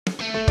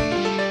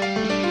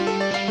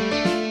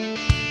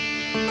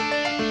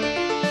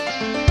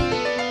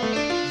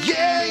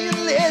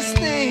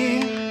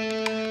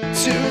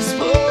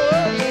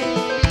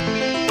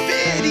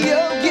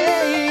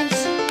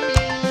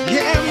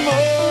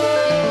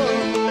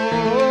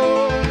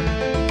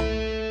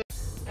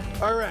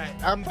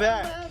I'm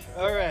back.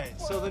 All right,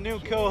 so the new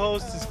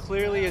co-host is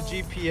clearly a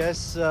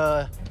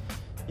GPS,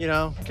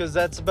 because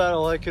that's about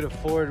all I could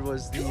afford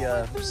was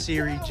the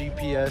Siri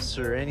GPS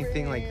or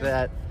anything like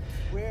that.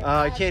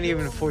 I can't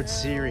even afford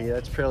Siri.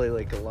 That's probably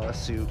like a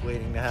lawsuit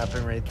waiting to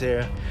happen right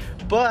there.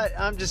 But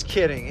I'm just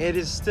kidding. It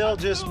is still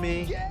just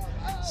me.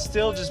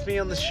 Still just me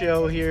on the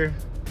show here.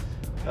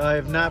 I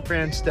have not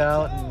branched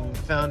out and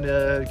found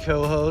a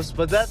co-host,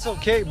 but that's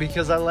okay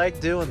because I like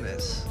doing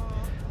this.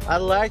 I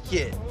like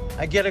it.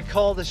 I get to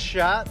call the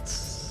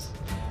shots.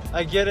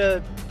 I get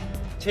to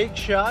take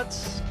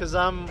shots because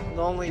I'm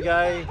the only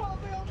guy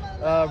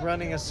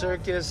running a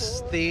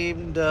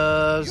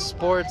circus-themed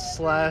sports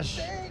slash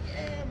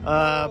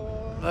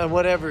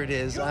whatever it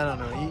is. I don't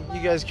know.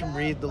 You guys can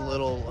read the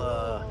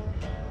little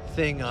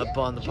thing up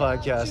on the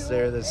podcast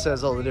there that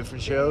says all the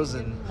different shows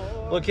and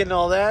look into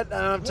all that.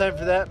 I don't have time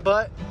for that,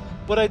 but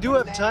what I do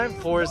have time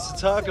for is to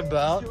talk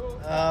about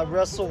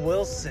Russell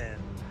Wilson.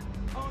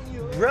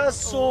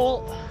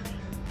 Russell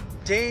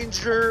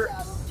Danger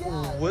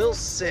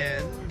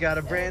Wilson got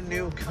a brand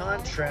new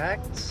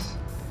contract.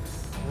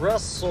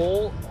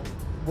 Russell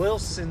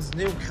Wilson's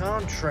new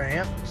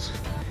contract.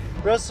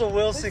 Russell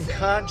Wilson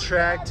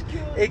contract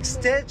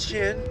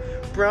extension.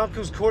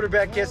 Broncos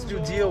quarterback gets new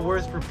deal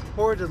worth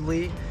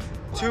reportedly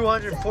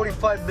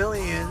 $245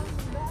 million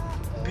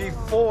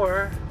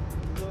before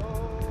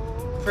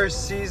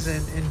first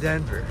season in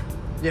Denver.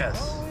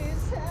 Yes.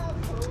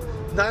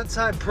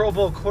 9-time Pro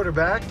Bowl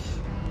quarterback.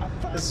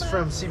 This is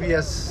from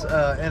CBS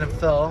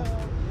NFL.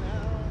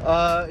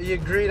 He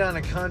agreed on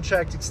a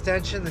contract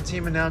extension. The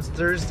team announced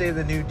Thursday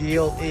the new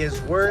deal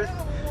is worth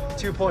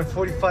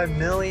 $2.45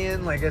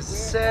 million, like I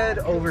said,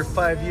 over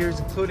 5 years,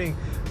 including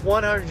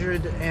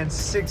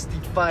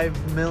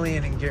 $165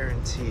 million in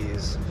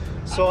guarantees.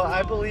 So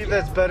I believe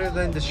that's better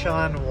than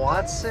Deshaun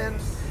Watson.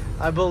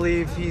 I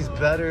believe he's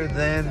better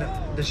than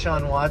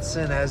Deshaun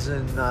Watson as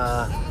in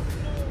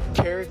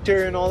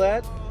character and all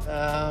that.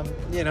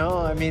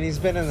 He's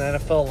been in the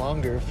NFL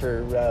longer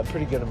for a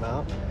pretty good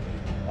amount.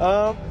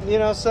 So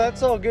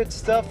that's all good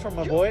stuff from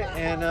my boy.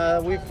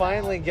 And we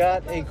finally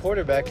got a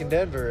quarterback in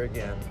Denver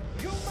again.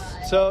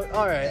 So,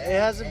 all right, it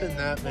hasn't been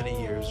that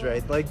many years,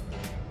 right? Like,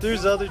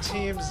 there's other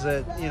teams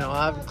that,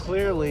 I've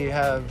clearly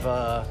have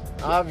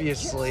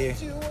obviously,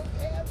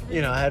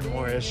 had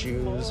more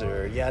issues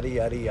or yada,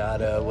 yada,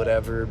 yada,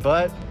 whatever.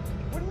 But,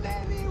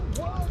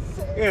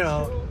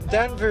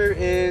 Denver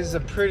is a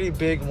pretty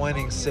big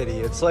winning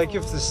city. It's like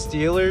if the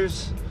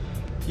Steelers,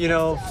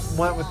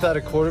 went without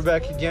a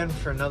quarterback again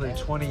for another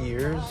 20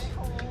 years.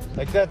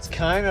 Like, that's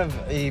kind of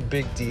a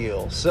big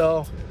deal.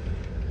 So,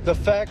 the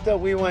fact that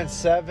we went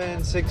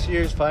 7, 6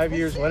 years, 5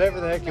 years, whatever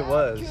the heck it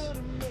was,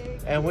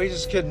 and we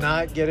just could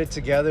not get it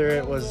together.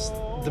 It was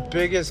the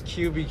biggest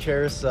QB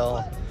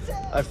carousel.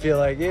 I feel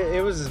like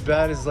it was as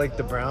bad as like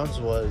the Browns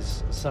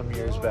was some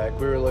years back.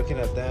 We were looking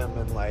at them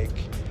and like,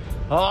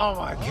 oh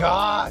my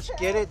gosh,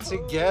 get it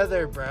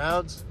together,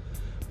 Browns.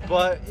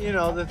 But,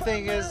 the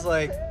thing is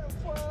like,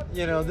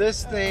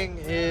 this thing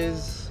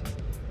is,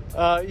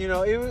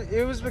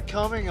 it was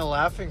becoming a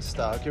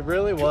laughingstock. It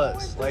really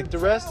was. Like, the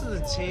rest of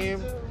the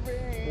team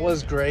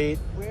was great,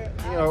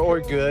 or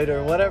good,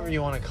 or whatever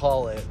you want to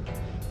call it.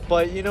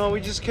 But, we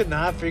just could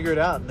not figure it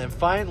out. And then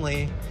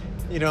finally,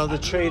 the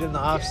trade in the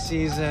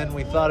offseason,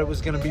 we thought it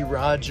was going to be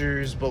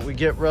Rodgers, but we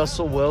get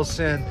Russell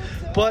Wilson.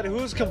 But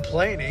who's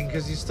complaining?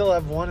 Because you still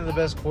have one of the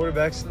best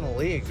quarterbacks in the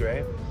league,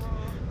 right?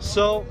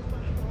 So,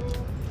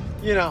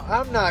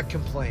 I'm not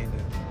complaining.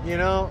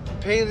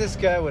 Pay this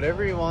guy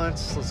whatever he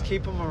wants. Let's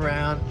keep him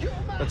around.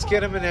 Let's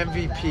get him an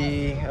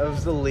MVP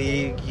of the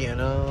league, and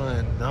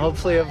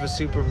hopefully have a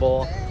Super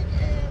Bowl.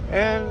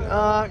 And,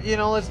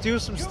 let's do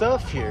some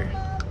stuff here.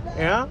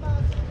 You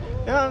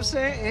know what I'm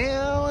saying?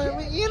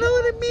 You know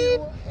what I mean?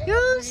 You know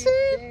what I'm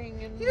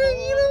saying? You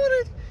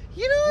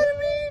know what I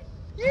mean?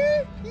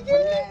 Yeah, you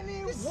get it?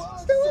 Is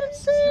that what I'm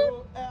saying?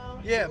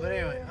 Yeah, but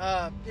anyway,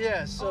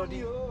 so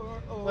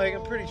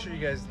I'm pretty sure you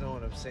guys know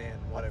what I'm saying,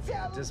 what I mean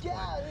at this point.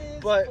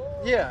 But,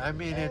 yeah, I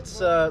mean,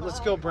 it's, let's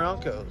go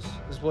Broncos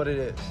is what it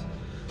is.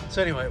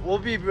 So, anyway, we'll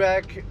be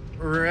back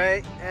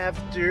right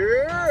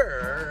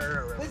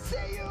after,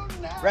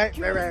 right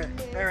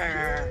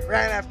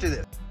after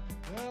this.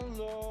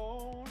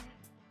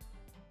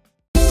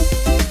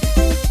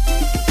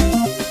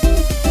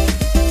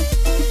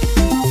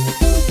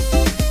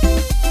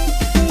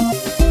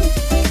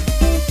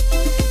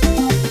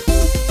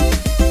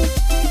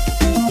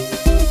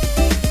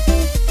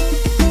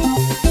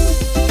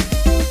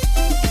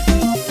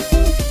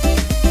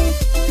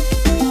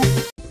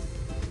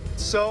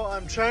 So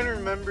I'm trying to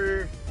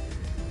remember.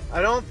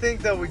 I don't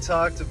think that we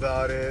talked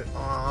about it,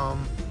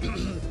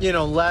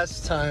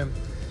 last time.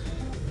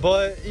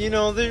 But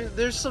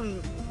there's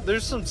some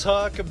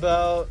talk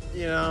about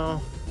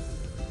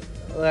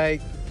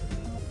like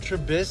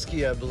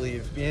Trubisky, I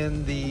believe,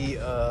 being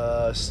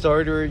the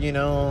starter,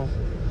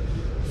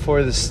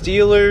 for the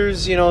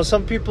Steelers.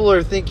 Some people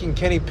are thinking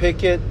Kenny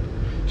Pickett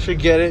should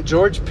get it.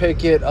 George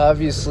Pickett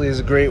obviously is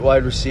a great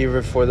wide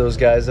receiver for those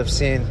guys. I've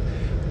seen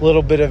a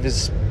little bit of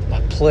his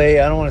play.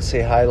 I don't want to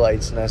say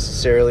highlights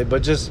necessarily,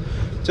 but just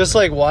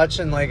like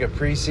watching like a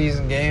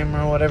preseason game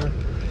or whatever.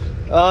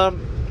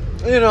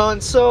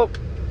 And so,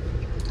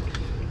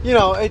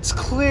 it's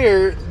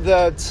clear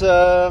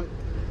that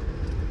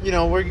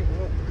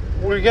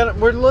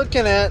we're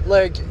looking at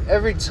like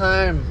every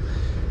time.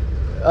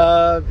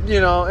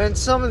 And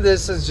some of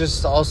this is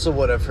just also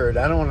what I've heard.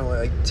 I don't want to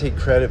like take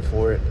credit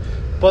for it,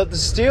 but the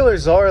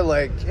Steelers are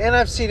like, and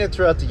I've seen it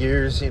throughout the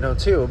years,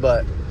 too.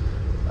 But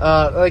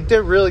like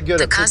they're really good.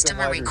 The at picking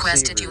customer wide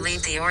requested receivers, you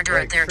leave the order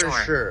like, at their for door.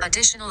 Sure.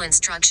 Additional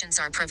instructions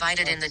are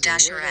provided in the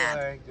Dasher app.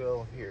 Where do I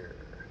go here?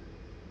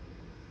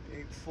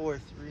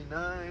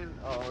 8439.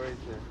 Oh, right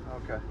there.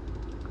 Okay.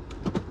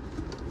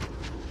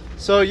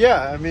 So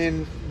yeah, I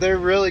mean they're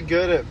really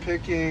good at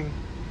picking,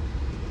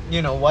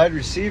 wide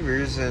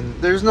receivers, and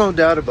there's no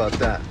doubt about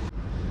that.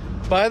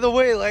 By the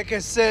way, like I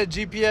said,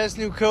 GPS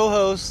new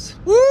co-host.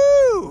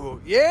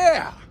 Woo!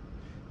 Yeah!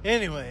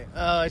 Anyway,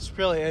 I should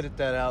probably edit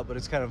that out, but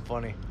it's kind of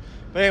funny.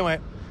 But anyway,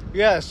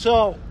 yeah,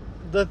 so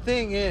the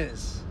thing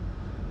is,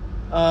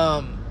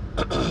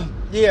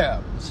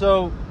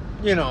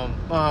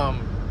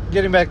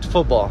 getting back to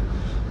football.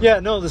 Yeah,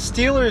 no, the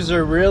Steelers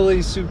are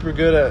really super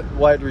good at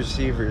wide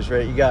receivers,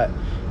 right? You got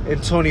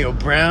Antonio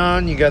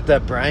Brown, you got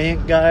that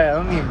Bryant guy. I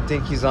don't even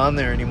think he's on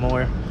there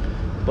anymore,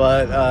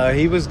 but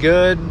he was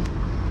good.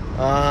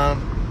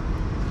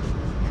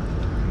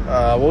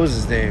 What was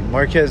his name?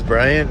 Marquez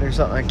Bryant or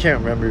something? I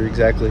can't remember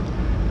exactly.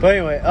 But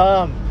anyway,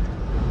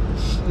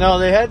 no,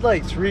 they had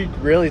like 3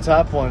 really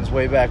top ones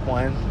way back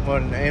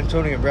when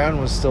Antonio Brown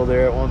was still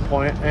there at one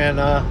point, and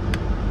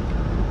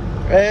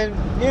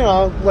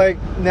like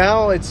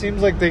now it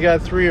seems like they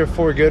got 3 or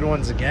 4 good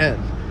ones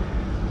again.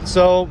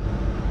 So,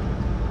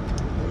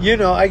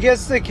 I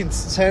guess the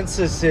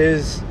consensus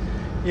is,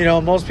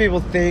 most people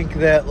think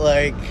that,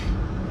 like,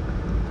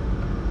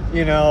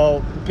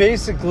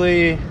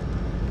 basically,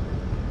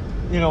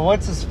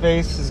 what's his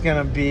face is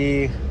going to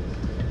be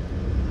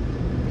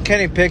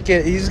Kenny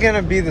Pickett. He's going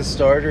to be the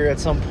starter at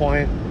some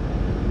point.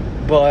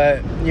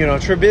 But,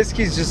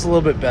 Trubisky's just a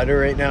little bit better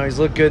right now. He's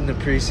looked good in the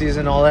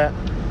preseason, all that.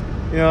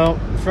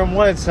 From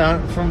what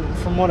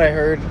from what I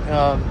heard,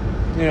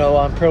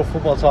 on Pro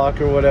Football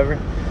Talk or whatever.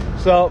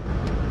 So,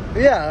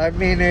 yeah, I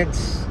mean,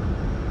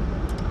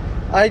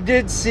 I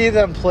did see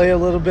them play a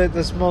little bit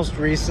this most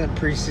recent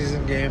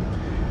preseason game.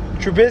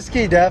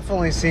 Trubisky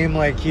definitely seemed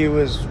like he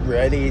was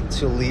ready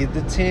to lead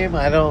the team.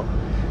 I don't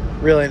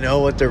really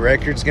know what the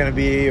record's going to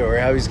be or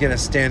how he's going to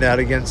stand out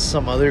against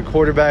some other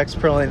quarterbacks.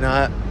 Probably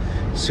not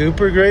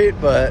super great,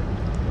 but,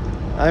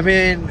 I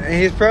mean,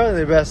 he's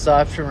probably the best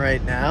option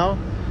right now,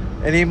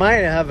 and he might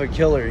have a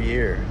killer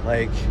year.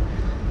 Like,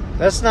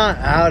 that's not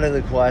out of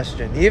the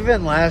question.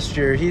 Even last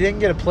year, he didn't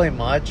get to play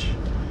much.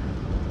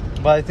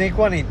 But I think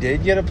when he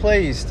did get to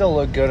play, he still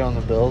looked good on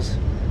the Bills.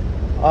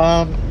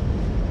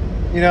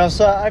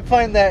 So I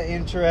find that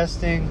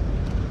interesting.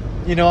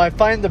 I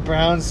find the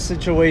Browns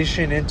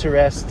situation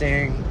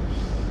interesting.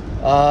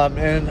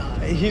 And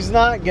he's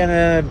not going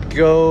to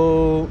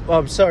go...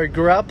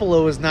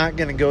 Garoppolo is not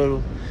going to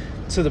go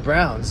to the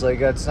Browns. Like,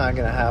 that's not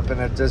going to happen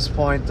at this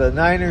point. The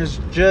Niners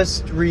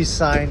just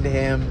re-signed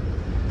him.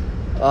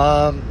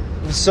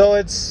 So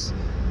it's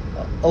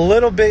a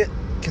little bit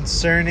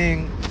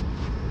concerning,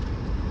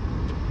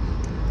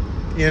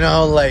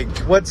 like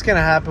what's going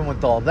to happen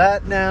with all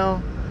that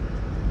now,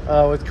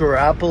 with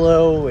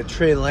Garoppolo, with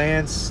Trey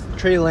Lance.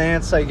 Trey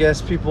Lance, I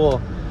guess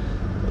people,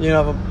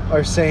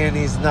 are saying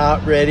he's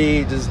not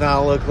ready, does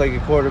not look like a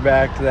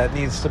quarterback that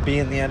needs to be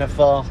in the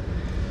NFL.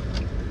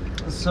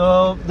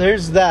 So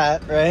there's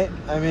that, right?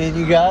 I mean,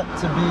 you got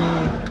to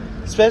be,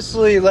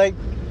 especially like,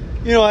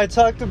 I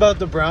talked about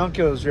the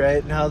Broncos,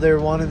 right? And how they're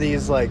one of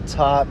these, like,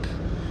 top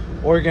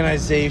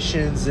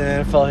organizations in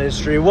NFL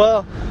history.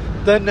 Well,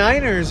 the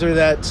Niners are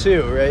that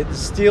too, right? The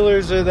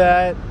Steelers are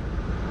that.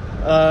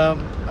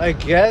 I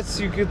guess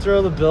you could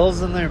throw the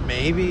Bills in there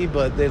maybe,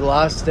 but they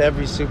lost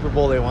every Super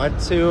Bowl they went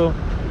to.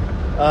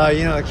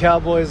 The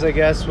Cowboys, I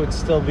guess, would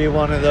still be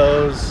one of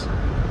those.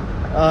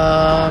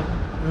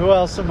 Who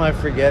else am I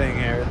forgetting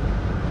here?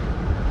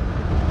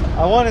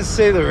 I want to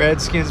say the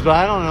Redskins, but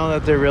I don't know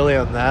that they're really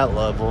on that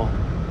level.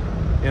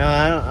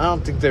 I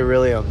don't think they're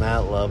really on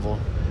that level.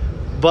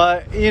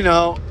 But,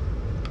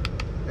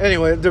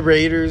 anyway, the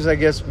Raiders, I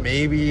guess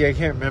maybe. I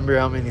can't remember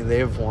how many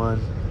they've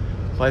won.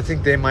 But I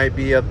think they might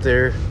be up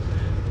there.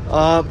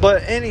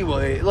 But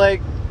anyway,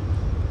 like,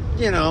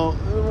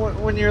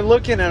 when you're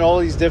looking at all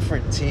these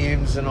different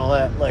teams and all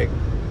that, like,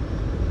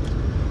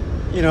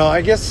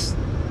 I guess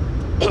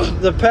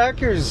the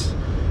Packers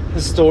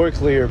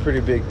historically are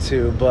pretty big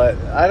too, but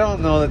I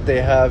don't know that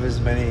they have as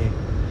many.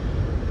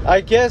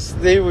 I guess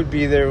they would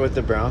be there with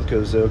the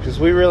Broncos though, because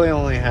we really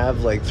only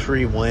have like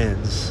 3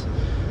 wins,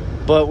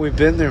 but we've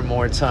been there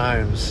more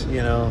times.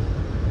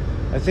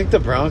 I think the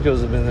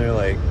Broncos have been there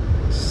like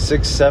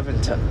 6,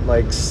 7 times.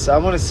 Like, I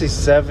want to say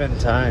 7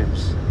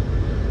 times.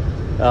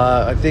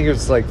 I think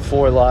it's like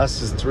 4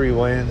 losses, 3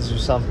 wins or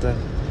something.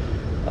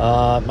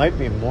 It might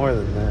be more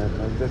than that.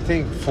 I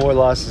think 4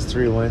 losses,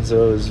 3 wins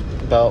though is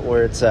about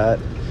where it's at.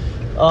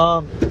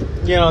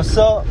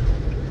 So,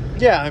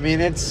 yeah, I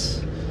mean,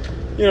 it's,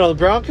 the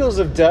Broncos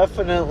have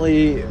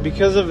definitely,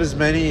 because of as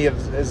many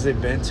as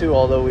they've been to,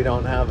 although we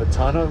don't have a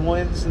ton of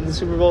wins in the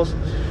Super Bowls,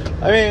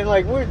 I mean,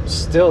 like, we're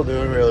still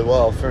doing really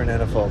well for an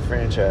NFL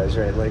franchise,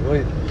 right? Like,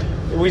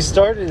 we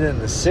started in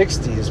the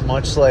 60s,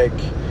 much like,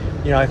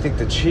 I think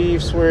the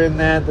Chiefs were in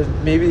that.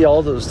 Maybe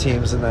all those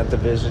teams in that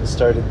division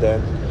started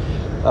then.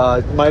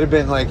 It might have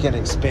been like an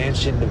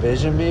expansion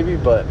division maybe,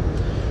 but,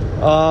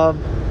 but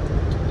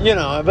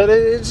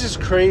it's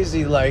just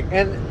crazy. Like,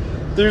 and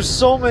there's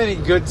so many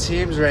good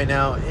teams right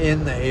now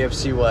in the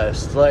AFC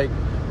West. Like,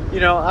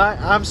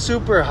 I'm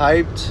super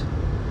hyped,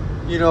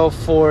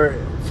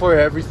 for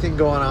everything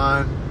going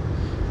on,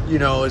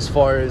 as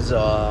far as,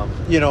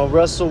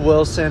 Russell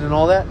Wilson and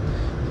all that.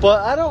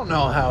 But I don't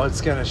know how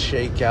it's going to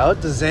shake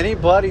out. Does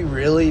anybody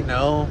really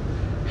know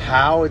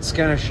how it's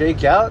going to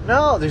shake out?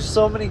 No, there's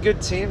so many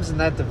good teams in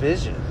that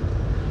division.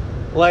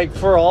 Like,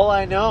 for all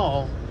I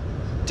know,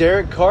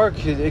 Derek Carr,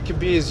 it could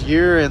be his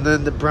year, and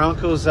then the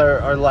Broncos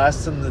are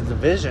last in the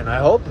division. I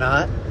hope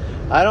not.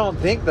 I don't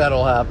think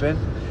that'll happen.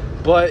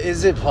 But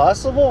is it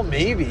possible?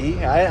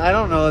 Maybe. I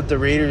don't know that the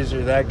Raiders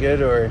are that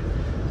good or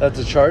that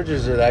the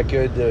Chargers are that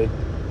good to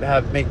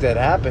make that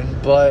happen.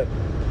 But,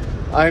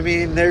 I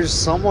mean, there's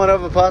somewhat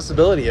of a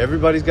possibility.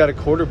 Everybody's got a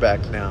quarterback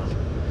now.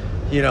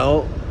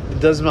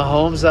 Does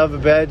Mahomes have a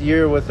bad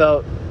year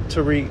without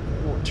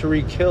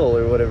Tyreek Hill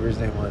or whatever his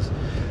name was?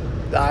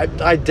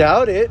 I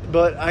doubt it,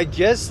 but I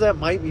guess that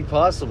might be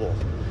possible.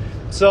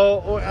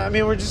 So, I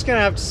mean, we're just going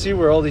to have to see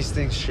where all these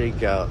things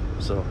shake out.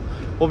 So,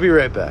 we'll be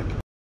right back.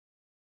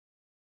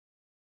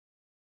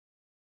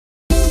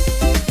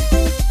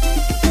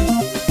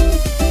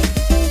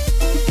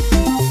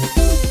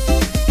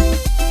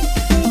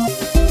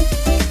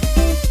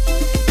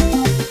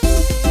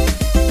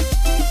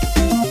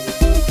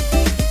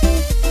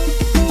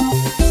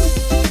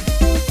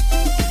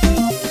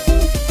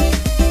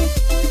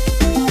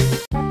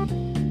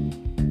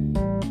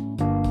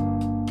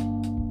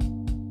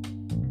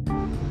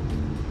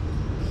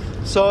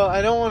 So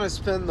I don't want to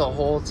spend the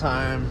whole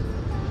time,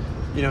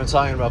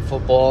 talking about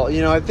football.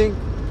 I think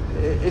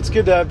it's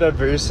good to have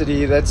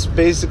diversity. That's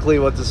basically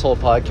what this whole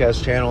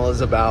podcast channel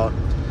is about.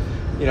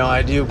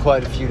 I do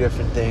quite a few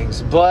different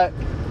things. But,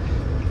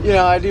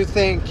 I do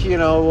think,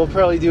 we'll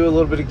probably do a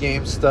little bit of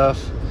game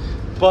stuff.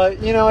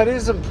 But, it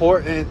is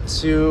important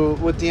to,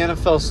 with the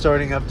NFL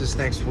starting up this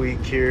next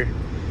week here,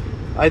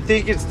 I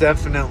think it's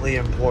definitely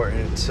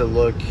important to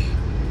look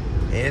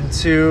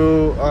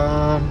into,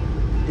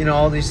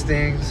 all these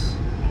things.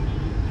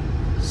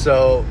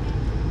 So,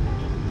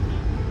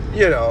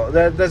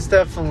 that's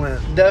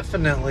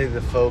definitely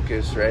the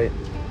focus, right?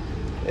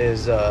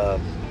 Is,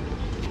 let's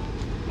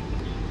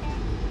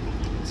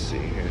see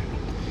here.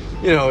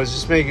 Is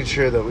just making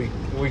sure that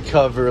we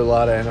cover a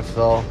lot of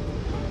NFL,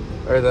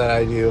 or that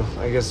I do.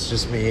 I guess it's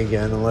just me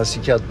again, unless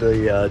you count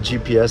the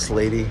GPS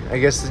lady. I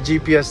guess the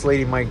GPS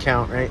lady might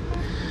count, right?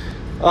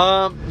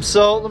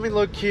 So let me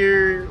look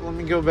here. Let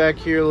me go back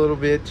here a little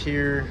bit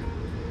here.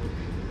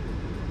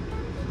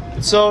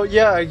 So,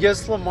 yeah, I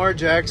guess Lamar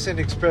Jackson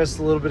expressed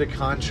a little bit of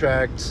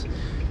contract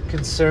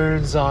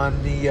concerns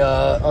on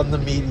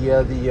the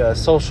media, the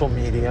social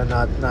media,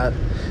 not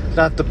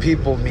the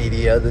people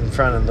media in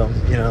front of them,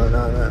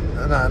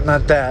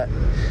 not that.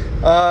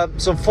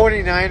 So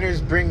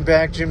 49ers bring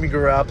back Jimmy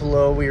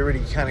Garoppolo. We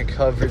already kind of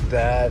covered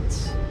that.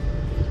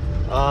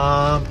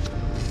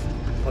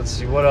 Let's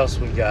see what else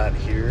we got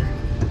here.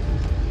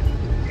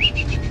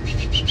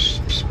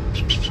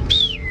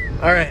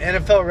 All right,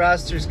 NFL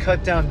rosters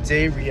cut down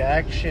day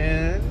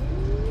reactions.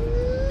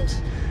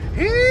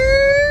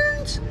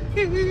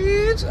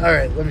 All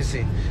right, let me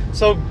see.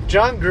 So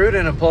John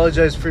Gruden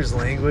apologized for his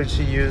language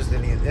he used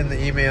in the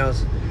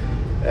emails.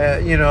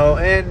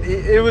 And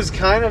it was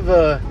kind of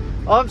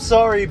I'm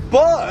sorry,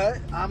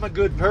 but I'm a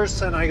good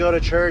person. I go to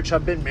church.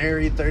 I've been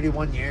married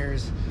 31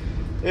 years.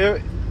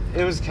 It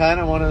was kind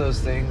of one of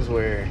those things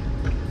where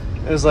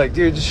it was like,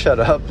 dude, just shut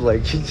up.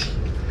 Like,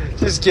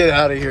 just get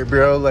out of here,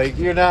 bro. Like,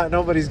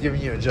 nobody's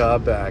giving you a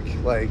job back.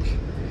 Like,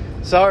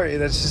 sorry,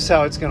 that's just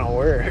how it's going to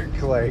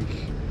work. Like,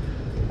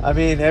 I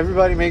mean,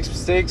 everybody makes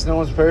mistakes. No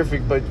one's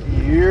perfect, but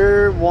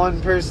you're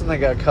one person that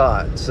got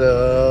caught.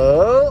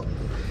 So,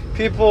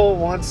 people,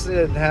 once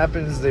it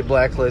happens, they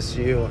blacklist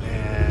you,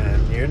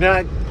 and you're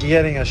not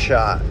getting a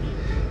shot.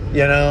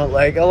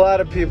 Like, a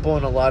lot of people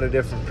in a lot of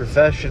different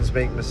professions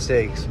make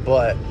mistakes,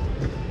 but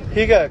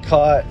he got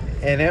caught,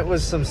 and it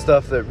was some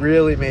stuff that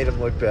really made him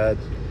look bad.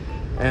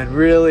 And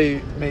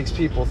really makes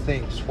people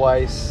think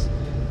twice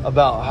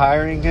about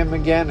hiring him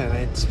again, and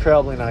it's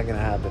probably not going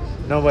to happen.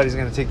 Nobody's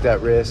going to take that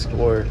risk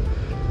or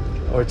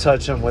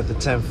touch him with a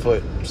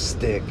 10-foot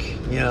stick,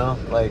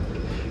 Like,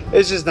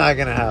 it's just not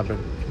going to happen.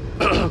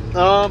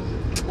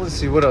 Let's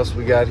see what else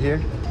we got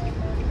here.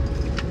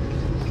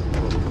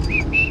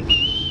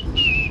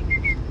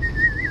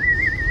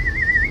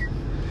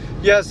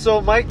 Yeah,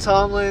 so Mike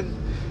Tomlin,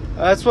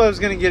 that's what I was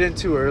going to get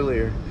into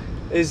earlier.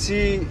 Is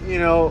he,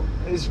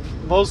 is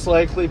most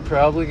likely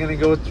probably going to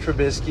go with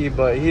Trubisky,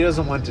 but he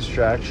doesn't want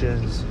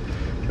distractions.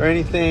 or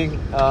anything.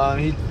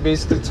 He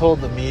basically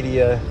told the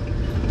media,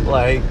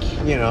 like,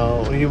 you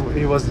know,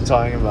 he wasn't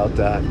talking about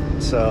that.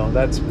 So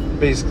that's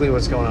basically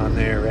what's going on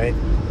there, right?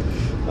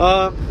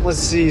 Let's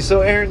see.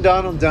 So Aaron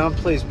Donald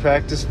downplays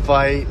practice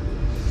fight.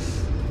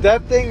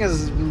 That thing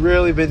has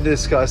really been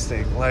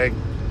disgusting. Like,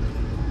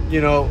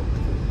 you know,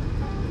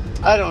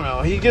 I don't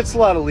know. He gets a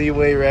lot of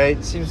leeway,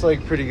 right? Seems like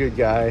a pretty good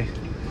guy.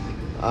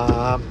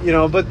 You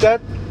know,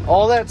 but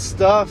all that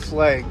stuff,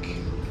 like,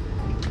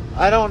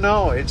 I don't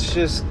know. It's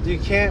just, you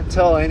can't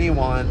tell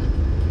anyone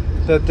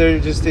that they're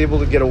just able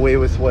to get away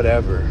with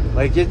whatever.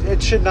 Like,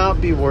 it should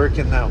not be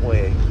working that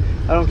way.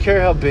 I don't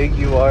care how big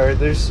you are.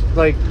 There's,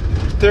 like,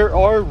 there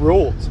are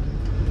rules.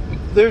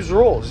 There's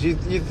rules. You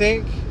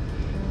think,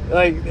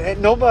 like,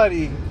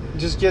 nobody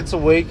just gets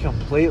away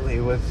completely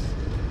with,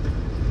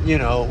 you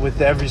know,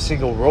 with every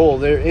single rule.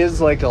 There is,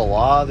 like, a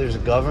law. There's a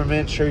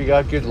government. Sure, you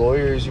got good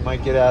lawyers. You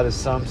might get out of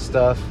some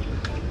stuff.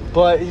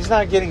 But he's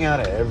not getting out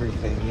of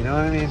everything. You know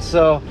what I mean?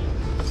 So,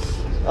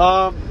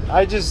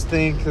 I just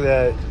think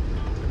that,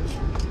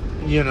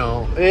 you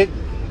know, it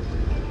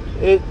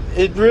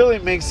really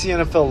makes the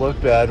NFL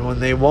look bad when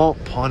they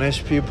won't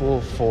punish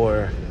people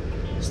for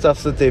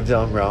stuff that they've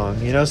done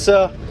wrong, you know?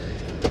 So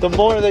the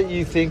more that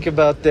you think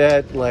about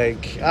that,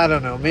 like, I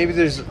don't know, maybe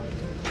there's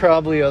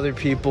probably other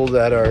people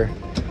that are,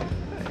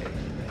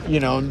 you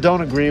know,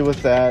 don't agree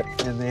with that,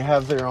 and they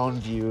have their own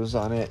views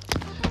on it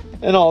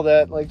and all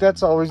that. Like,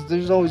 there's always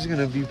going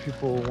to be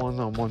people, one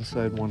on one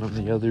side, one on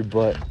the other.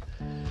 But,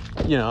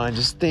 you know, I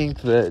just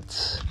think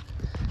that,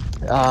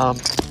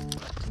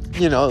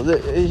 you know,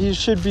 he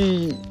should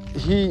be,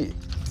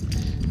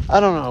 I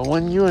don't know,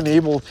 when you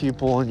enable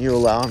people and you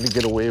allow them to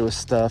get away with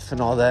stuff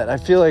and all that, I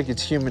feel like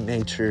it's human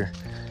nature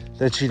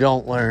that you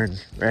don't learn,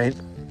 right?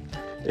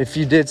 If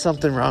you did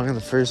something wrong in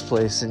the first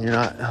place and you're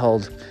not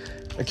held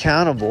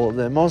accountable,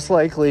 then most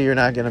likely you're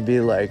not going to be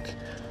like,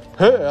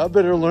 hey, I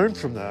better learn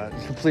from that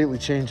and completely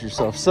change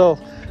yourself. So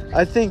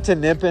I think to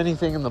nip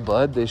anything in the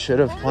bud, they should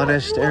have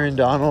punished Aaron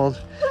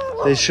Donald.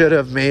 They should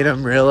have made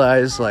him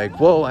realize, like,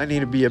 whoa, I need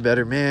to be a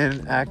better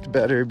man, act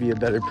better, be a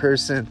better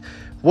person.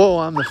 Whoa,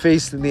 I'm the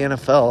face in the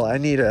NFL. I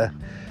need to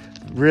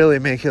really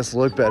make us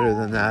look better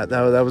than that.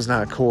 That was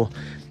not cool.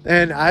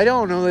 And I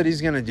don't know that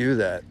he's going to do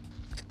that,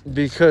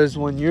 because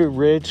when you're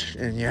rich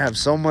and you have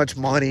so much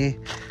money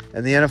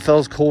and the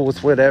NFL's cool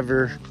with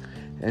whatever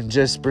and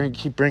just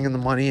keep bringing the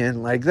money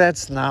in, like,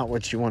 that's not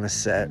what you want to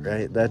set,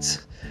 right?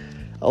 That's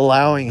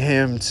allowing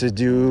him to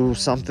do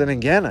something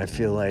again, I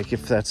feel like,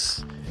 if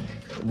that's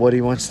what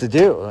he wants to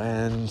do.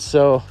 And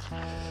so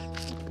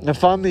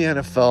if I'm the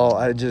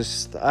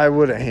NFL, I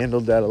would have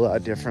handled that a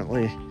lot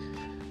differently.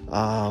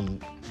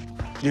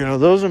 You know,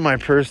 those are my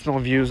personal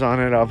views on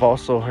it. I've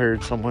also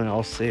heard someone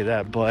else say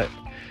that, but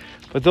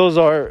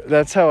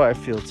that's how I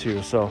feel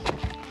too. So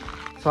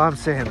I'm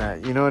saying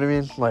that, you know what I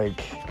mean?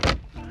 Like,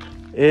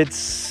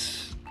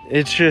 it's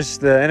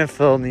just the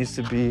NFL needs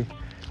to be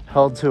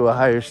held to a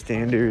higher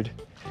standard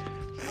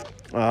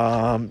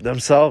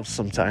themselves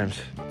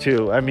sometimes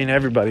too. I mean,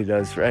 everybody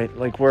does, right?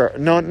 Like,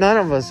 none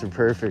of us are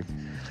perfect.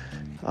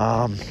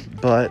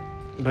 But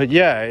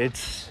yeah,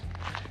 it's,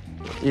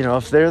 you know,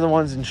 if they're the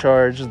ones in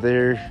charge,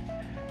 they're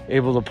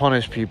able to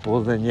punish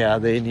people, then yeah,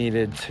 they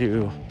needed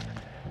to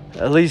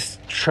at least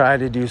try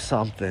to do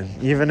something,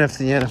 even if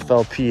the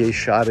NFLPA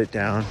shot it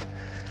down.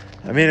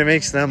 I mean, it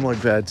makes them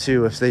look bad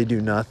too if they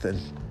do nothing,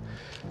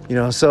 you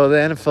know. So the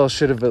NFL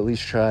should have at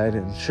least tried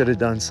and should have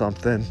done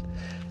something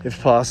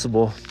if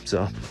possible.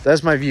 So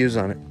that's my views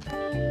on it.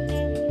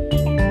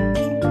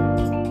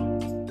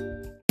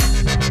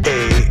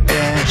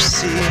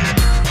 AFC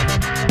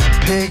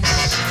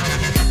picks,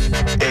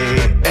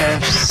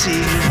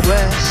 AFC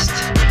West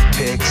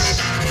picks,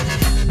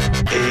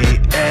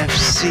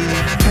 AFC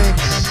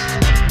picks,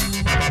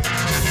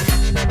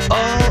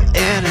 all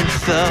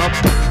NFL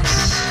picks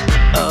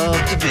of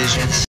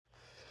divisions.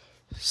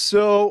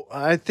 So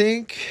I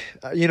think,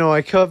 you know,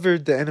 I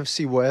covered the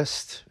AFC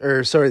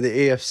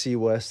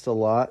West a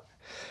lot.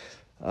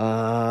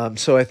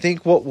 So I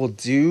think what we'll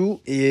do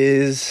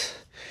is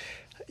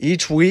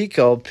each week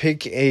I'll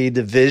pick a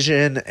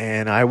division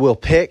and I will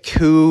pick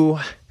who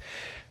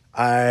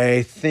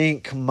I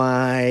think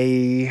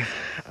my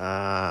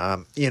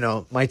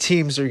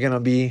teams are going to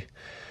be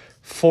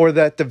for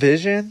that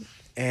division.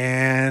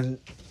 And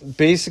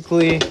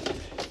basically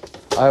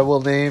I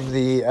will name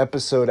the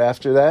episode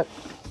after that.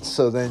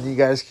 So then you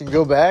guys can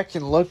go back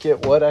and look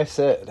at what I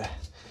said.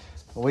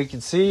 We can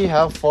see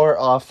how far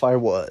off I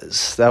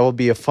was. That will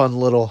be a fun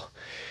little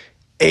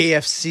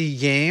AFC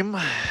game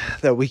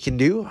that we can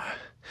do.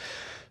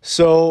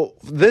 So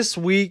this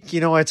week, you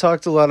know, I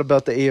talked a lot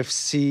about the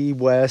AFC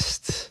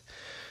West.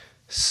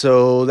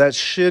 So that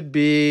should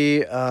be,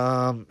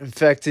 in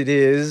fact, it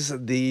is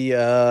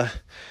the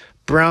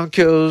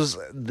Broncos,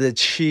 the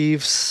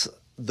Chiefs,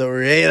 the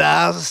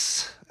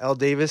Raiders, Al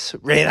Davis,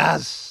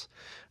 Raiders.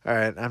 All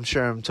right, I'm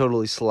sure I'm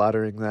totally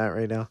slaughtering that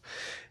right now.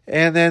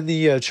 And then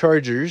the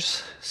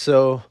Chargers.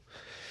 So,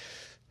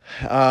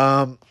 you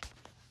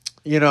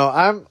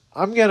know,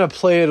 I'm going to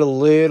play it a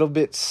little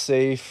bit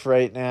safe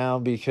right now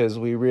because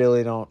we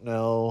really don't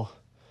know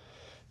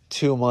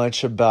too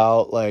much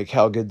about like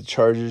how good the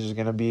Chargers are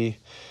going to be.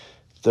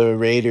 The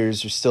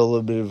Raiders are still a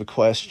little bit of a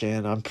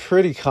question. I'm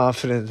pretty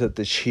confident that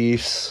the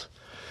Chiefs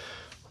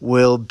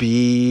will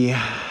be,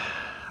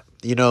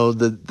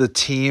 the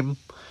team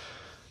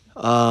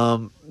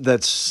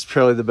that's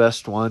probably the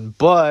best one.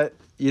 But,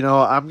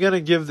 I'm going to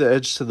give the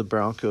edge to the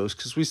Broncos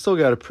because we still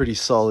got a pretty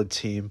solid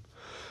team.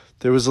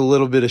 There was a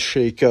little bit of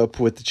shakeup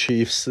with the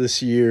Chiefs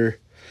this year,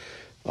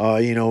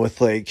 with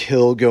like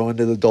Hill going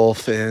to the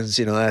Dolphins,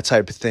 that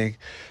type of thing.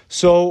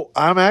 So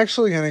I'm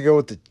actually going to go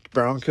with the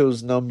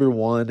Broncos number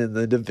 1 in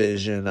the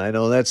division. I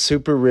know that's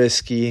super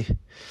risky.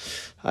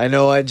 I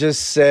know I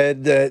just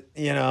said that,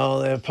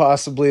 that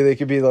possibly they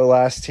could be the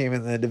last team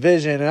in the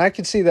division, and I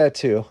can see that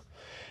too.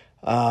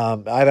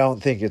 I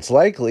don't think it's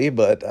likely,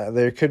 but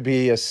there could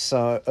be a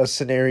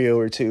scenario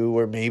or two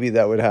where maybe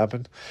that would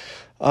happen.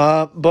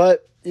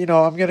 But,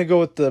 I'm going to go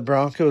with the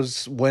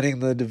Broncos winning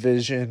the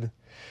division,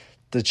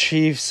 the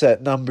Chiefs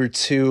at number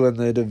 2 in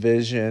the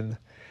division,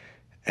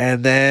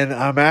 and then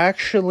I'm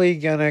actually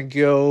going to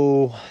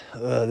go,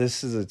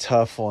 this is a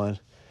tough one.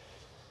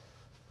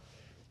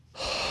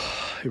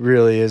 It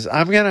really is.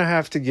 I'm going to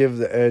have to give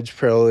the edge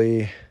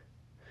probably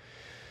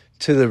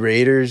to the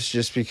Raiders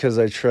just because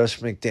I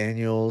trust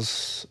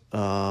McDaniels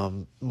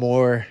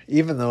more,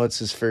 even though it's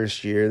his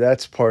first year.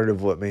 That's part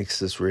of what makes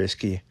this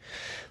risky.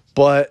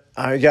 But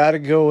I got to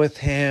go with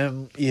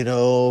him,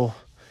 and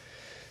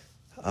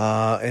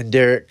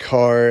Derek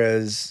Carr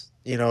as,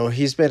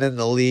 he's been in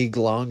the league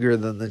longer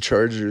than the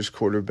Chargers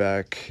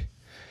quarterback.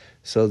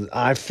 So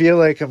I feel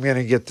like I'm going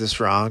to get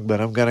this wrong,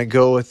 but I'm going to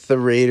go with the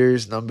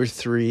Raiders, number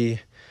 3.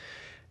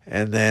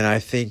 And then I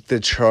think the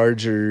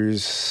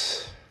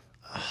Chargers,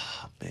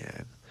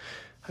 man,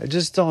 I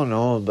just don't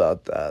know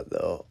about that,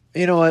 though.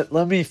 You know what?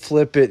 Let me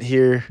flip it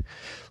here.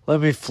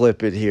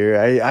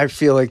 I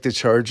feel like the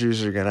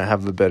Chargers are going to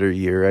have a better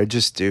year. I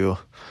just do.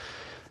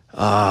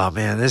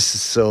 Man, this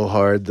is so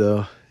hard,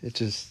 though. It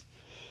just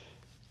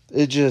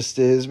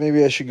is.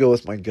 Maybe I should go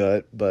with my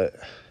gut, but,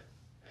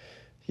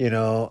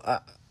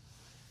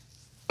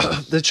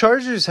 the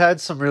Chargers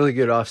had some really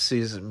good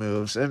offseason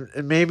moves, and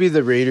maybe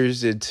the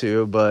Raiders did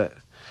too, but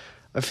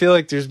I feel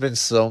like there's been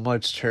so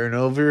much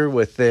turnover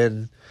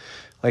within,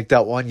 like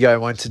that one guy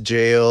went to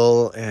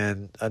jail,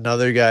 and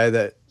another guy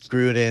that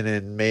Gruden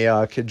and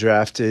Mayock had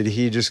drafted,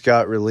 he just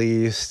got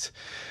released.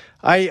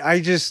 I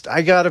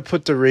got to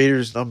put the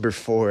Raiders number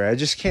 4. I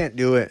just can't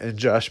do it in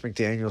Josh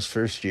McDaniels'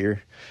 first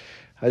year.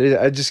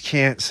 I just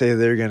can't say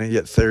they're going to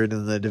get 3rd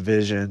in the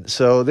division.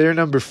 So they're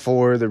number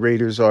 4, the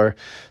Raiders are.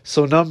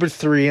 So number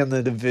 3 in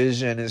the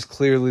division is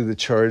clearly the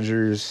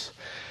Chargers.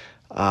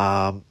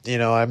 I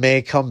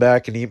may come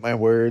back and eat my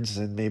words,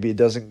 and maybe it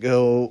doesn't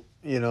go,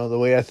 the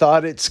way I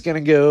thought it's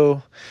going to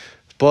go.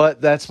 But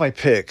that's my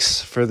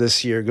picks for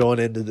this year, going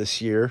into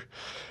this year.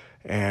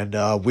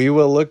 And we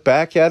will look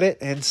back at it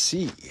and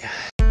see.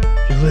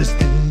 You're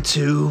listening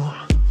to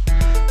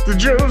the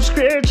Joe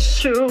Scratch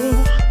Show.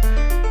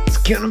 It's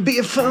gonna be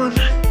a fun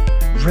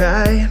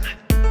ride.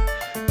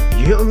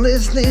 You're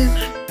listening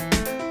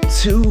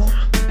to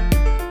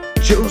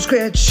Joe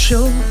Scratch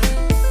Show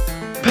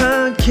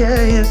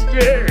podcast.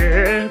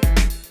 Yeah.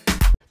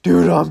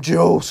 Dude, I'm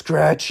Joe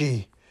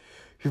Scratchy.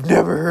 You've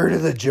never heard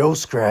of the Joe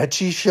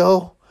Scratchy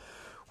Show?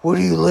 What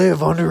do you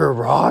live, under a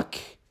rock?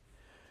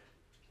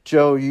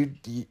 Joe,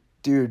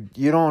 dude,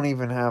 you don't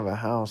even have a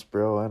house,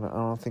 bro. I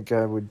don't think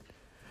I would.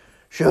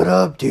 Shut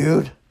up,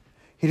 dude.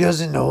 He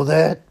doesn't know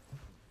that.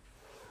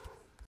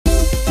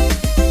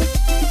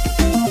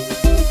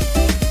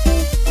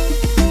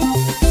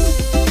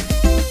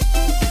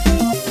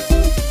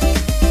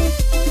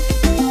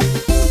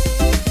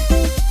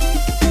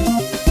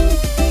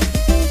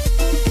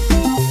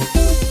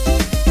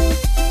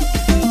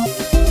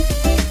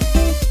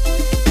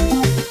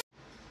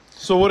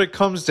 So what it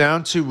comes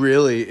down to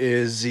really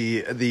is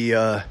the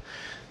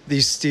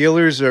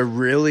Steelers are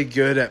really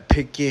good at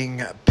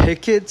picking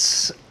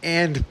Pickett's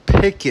and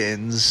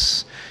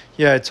Pickens.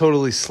 Yeah, I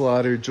totally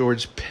slaughtered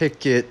George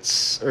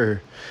Pickett's,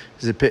 or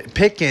is it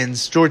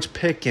Pickens? George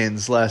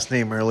Pickens' last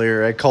name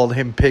earlier. I called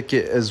him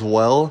Pickett as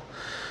well.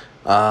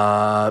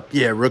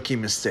 Yeah, rookie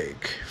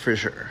mistake for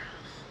sure.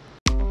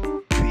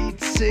 Beat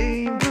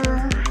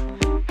Saber,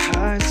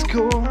 high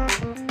score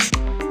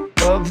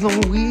of the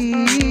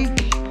week.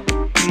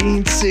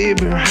 Beat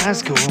Saber, high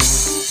score.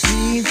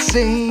 Beat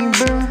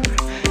Saber.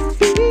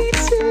 Beat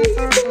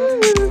Saber.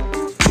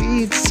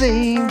 Beat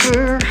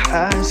Saber,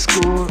 high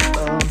score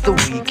of the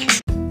week.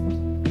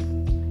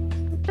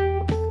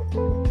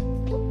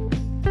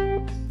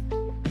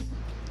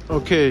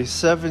 Okay,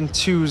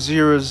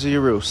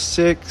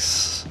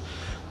 72006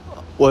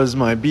 was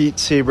my Beat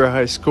Saber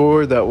high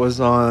score. That was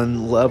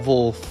on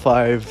level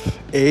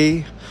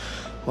 5A.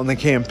 On the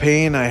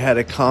campaign, I had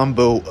a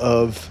combo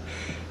of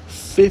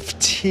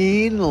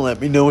 15. Let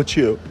me know what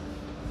y'all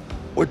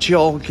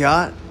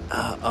got.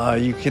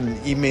 You can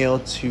email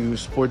to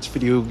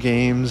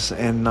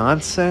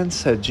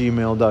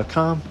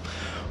sportsvideogamesandnonsense@gmail.com,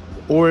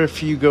 Or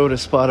if you go to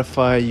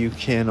Spotify, you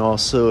can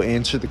also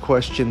answer the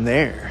question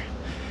there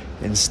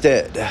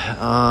instead.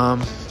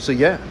 So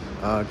yeah,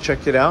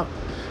 check it out.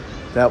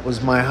 That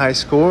was my high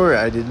score.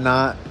 I did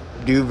not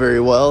do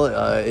very well.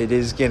 It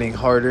is getting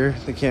harder,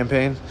 the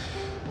campaign.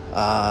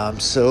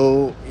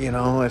 So,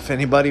 if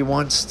anybody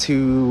wants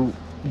to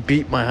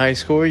beat my high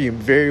score, you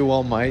very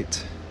well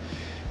might.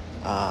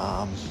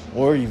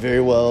 Or you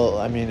very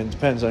well, it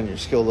depends on your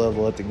skill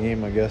level at the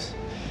game, I guess.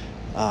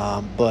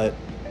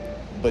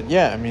 But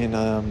yeah,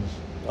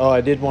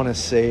 I did want to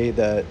say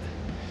that,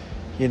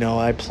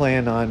 I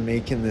plan on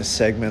making this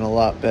segment a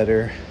lot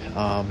better.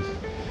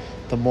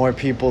 The more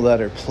people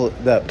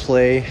that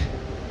play,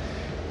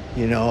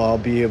 I'll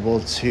be able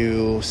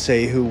to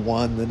say who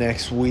won the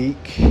next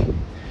week,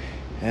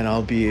 and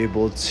I'll be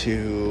able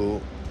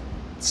to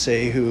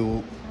say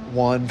who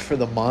won for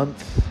the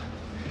month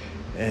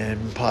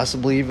and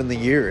possibly even the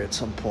year at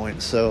some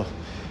point. So,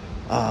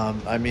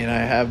 I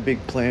have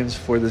big plans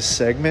for this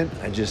segment.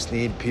 I just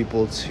need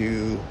people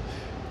to,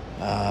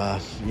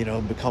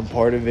 become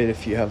part of it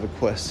if you have a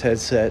Quest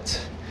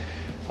headset.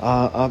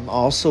 I'm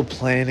also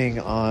planning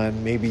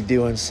on maybe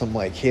doing some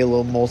like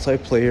Halo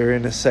multiplayer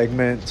in a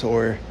segment,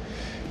 or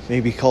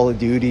maybe Call of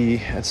Duty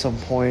at some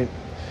point.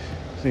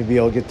 Maybe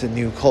I'll get the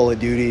new Call of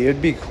Duty.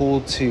 It'd be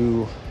cool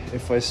to,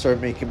 if I start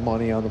making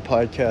money on the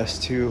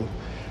podcast too,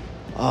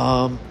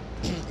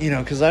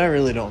 because I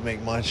really don't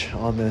make much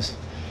on this.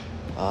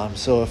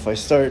 So if I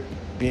start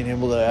being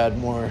able to add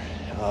more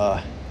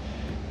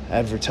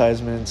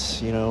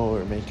advertisements,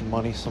 or making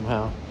money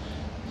somehow,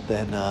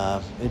 then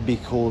it'd be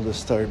cool to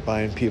start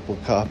buying people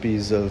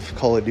copies of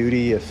Call of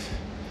Duty. If,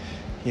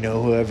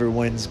 whoever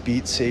wins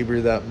Beat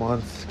Saber that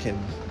month can,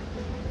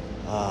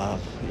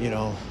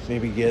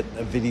 maybe get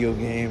a video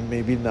game,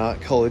 maybe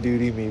not Call of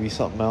Duty, maybe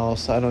something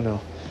else. I don't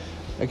know.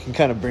 I can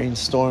kind of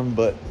brainstorm,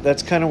 but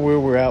that's kind of where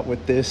we're at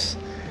with this.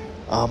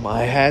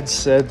 I had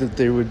said that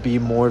there would be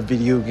more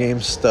video game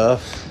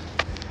stuff.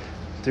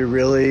 There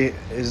really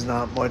is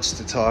not much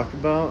to talk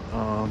about,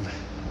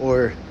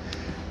 or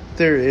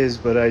there is,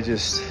 but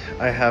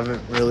I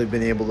haven't really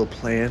been able to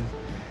plan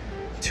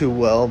too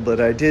well.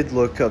 But I did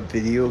look up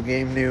video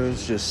game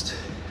news just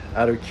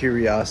out of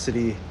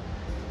curiosity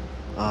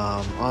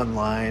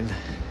online,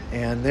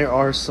 and there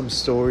are some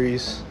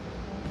stories.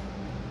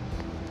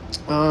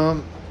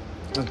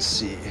 Let's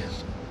see.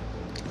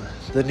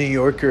 The New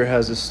Yorker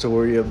has a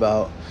story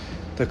about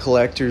the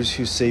collectors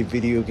who save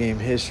video game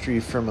history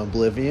from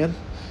oblivion.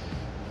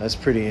 That's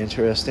pretty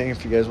interesting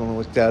if you guys want to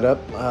look that up.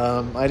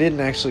 I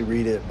didn't actually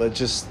read it, but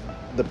just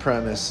the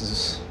premise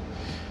is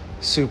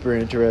super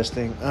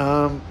interesting.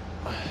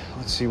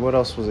 Let's see, what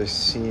else was I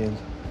seeing?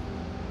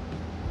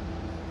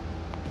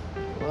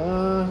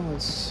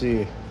 Let's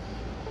see.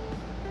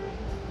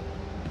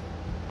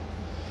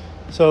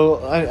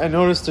 So I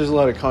noticed there's a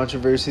lot of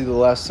controversy. The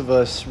Last of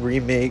Us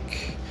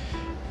remake,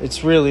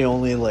 it's really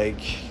only like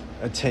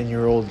a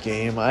 10-year-old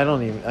game.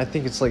 I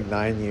think it's like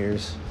 9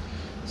 years,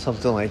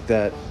 something like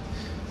that.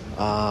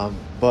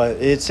 But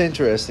it's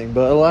interesting.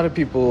 But a lot of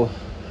people,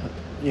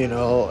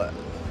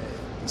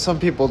 some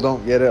people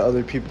don't get it.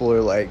 Other people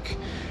are like,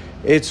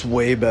 it's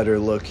way better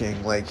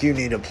looking. Like, you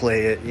need to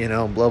play it,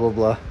 blah, blah,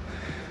 blah.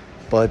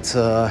 But,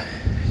 I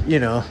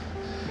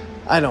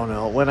don't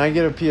know. When I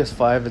get a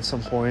PS5 at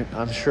some point,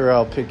 I'm sure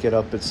I'll pick it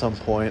up at some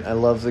point. I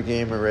love the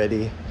game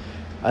already.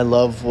 I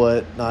love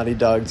what Naughty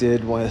Dog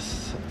did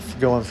with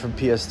going from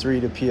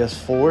PS3 to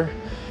PS4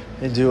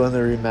 and doing the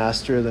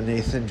remaster of the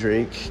Nathan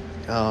Drake,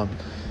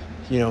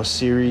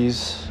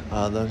 series,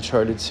 the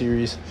Uncharted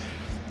series.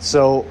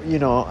 So,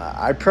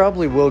 I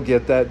probably will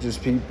get that,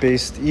 just be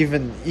based,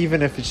 even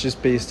if it's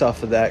just based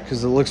off of that,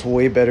 because it looks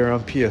way better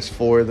on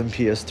PS4 than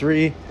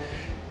PS3.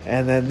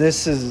 And then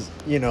this is,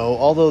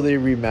 although they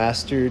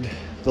remastered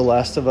The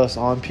Last of Us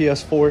on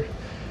PS4,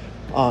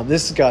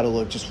 this has got to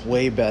look just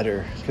way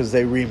better because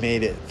they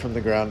remade it from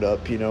the ground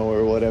up,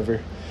 or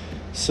whatever.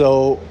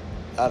 So,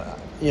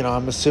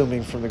 I'm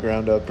assuming from the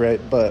ground up,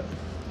 right? But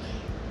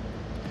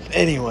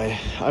anyway,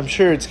 I'm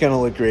sure it's going to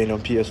look great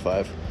on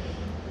PS5.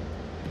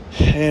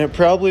 And it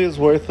probably is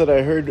worth it.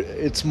 I heard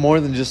it's more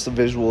than just a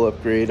visual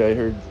upgrade. I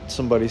heard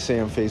somebody say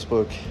on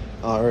Facebook,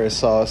 or I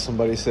saw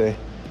somebody say,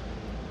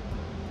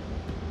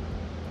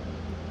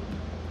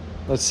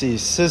 let's see,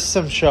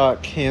 System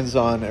Shock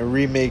hands-on, a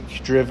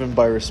remake driven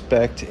by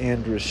respect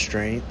and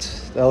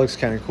restraint. That looks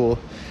kind of cool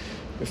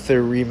if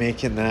they're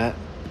remaking that.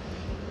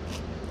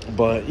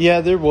 But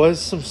yeah, there was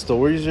some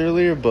stories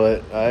earlier,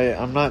 but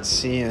I'm not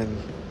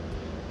seeing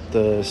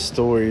the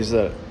stories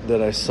that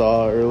I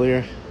saw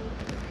earlier.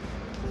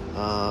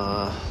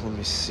 Let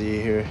me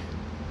see here.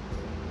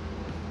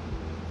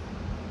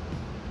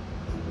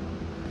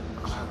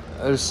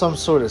 There's some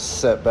sort of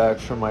setback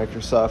for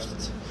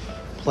Microsoft.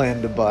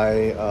 Plan to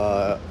buy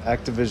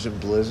Activision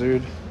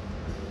Blizzard.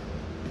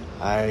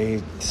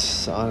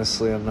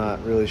 Honestly, I'm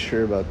not really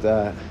sure about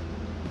that.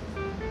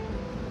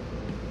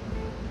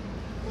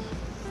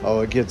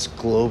 Oh, it gets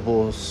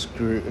global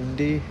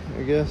scrutiny,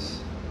 I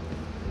guess.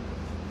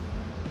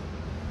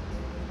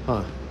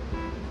 Huh.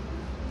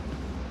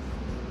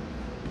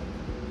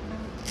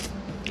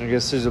 I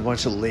guess there's a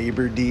bunch of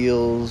Labor Day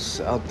deals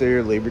out there.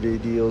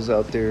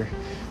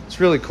 It's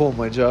really cool.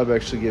 My job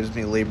actually gives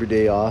me Labor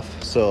Day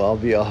off, so I'll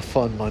be off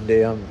on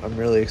Monday. I'm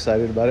really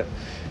excited about it.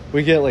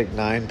 We get like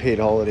 9 paid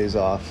holidays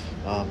off.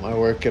 I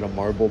work at a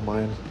marble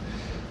mine.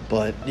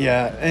 But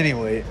yeah,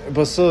 anyway.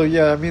 But so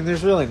yeah, I mean,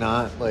 there's really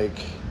not like,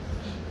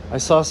 I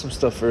saw some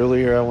stuff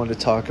earlier I wanted to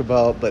talk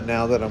about, but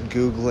now that I'm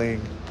Googling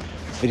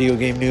video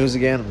game news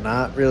again, I'm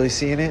not really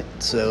seeing it.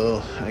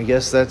 So I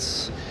guess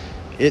that's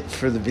it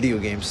for the video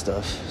game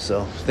stuff.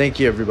 So thank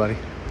you, everybody.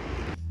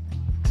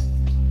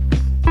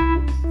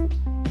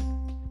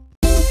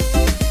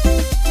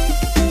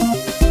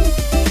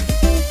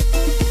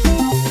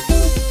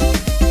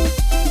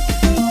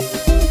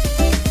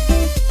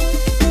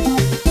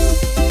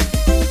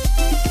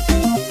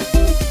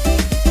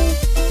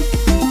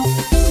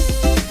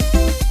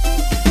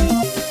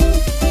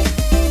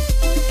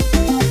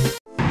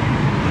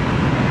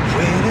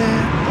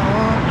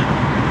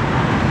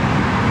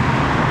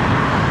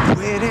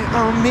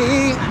 On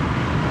me,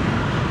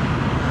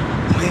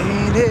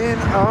 waiting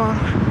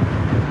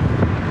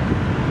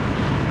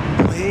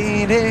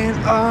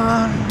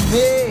on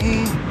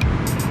me.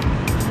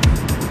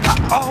 I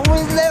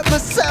always let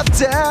myself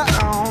down.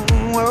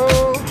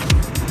 Oh,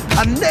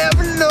 I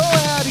never know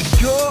how to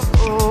go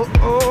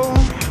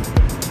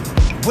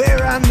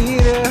where I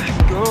need to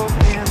go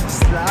in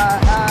this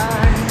life.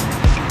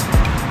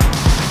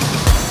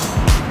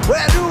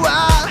 How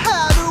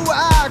do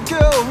I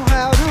go?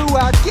 How do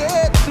I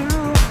get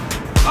through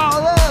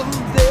all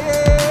of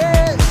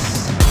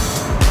this?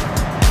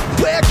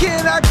 Where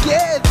can I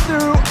get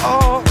through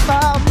all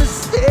my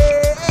mistakes?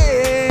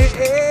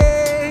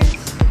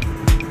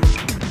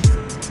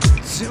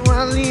 Do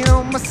I lean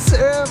on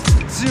myself?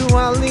 Do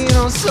I lean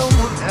on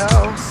someone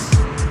else?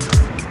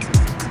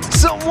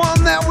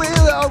 Someone that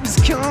will always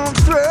come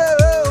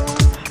through.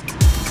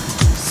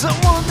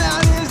 Someone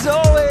that is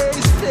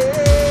always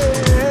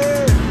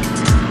there.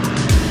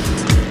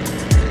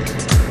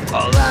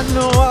 All I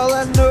know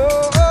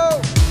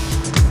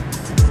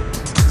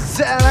is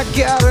that I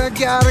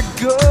gotta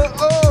go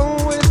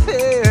with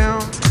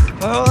him.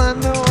 All I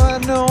know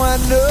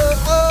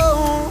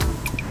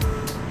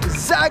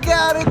is I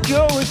gotta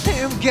go with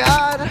him.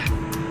 God,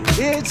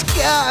 it's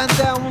God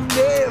that will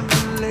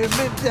never let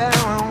me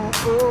down.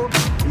 Oh,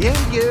 in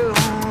you,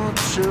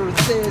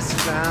 truth is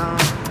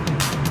found.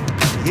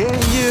 In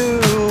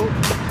you,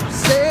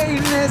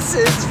 sameness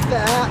is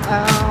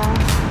found.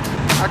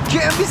 I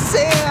can't be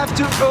saved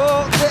after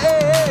all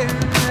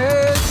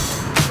this.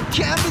 I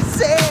can't be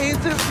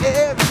saved through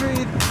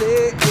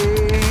everything.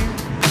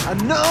 I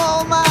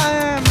know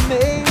my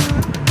main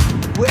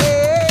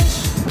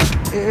wish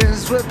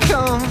is what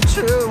come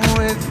true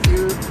with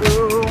you.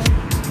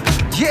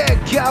 Yeah,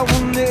 God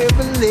will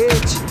never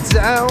let you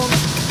down.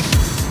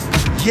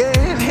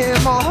 Yeah, in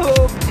Him all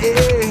hope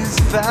is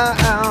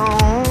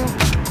found.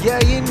 Yeah,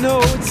 you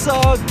know it's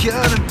all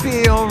gonna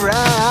be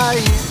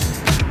alright.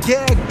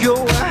 Yeah,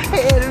 go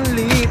ahead and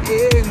lean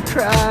in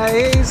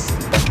Christ.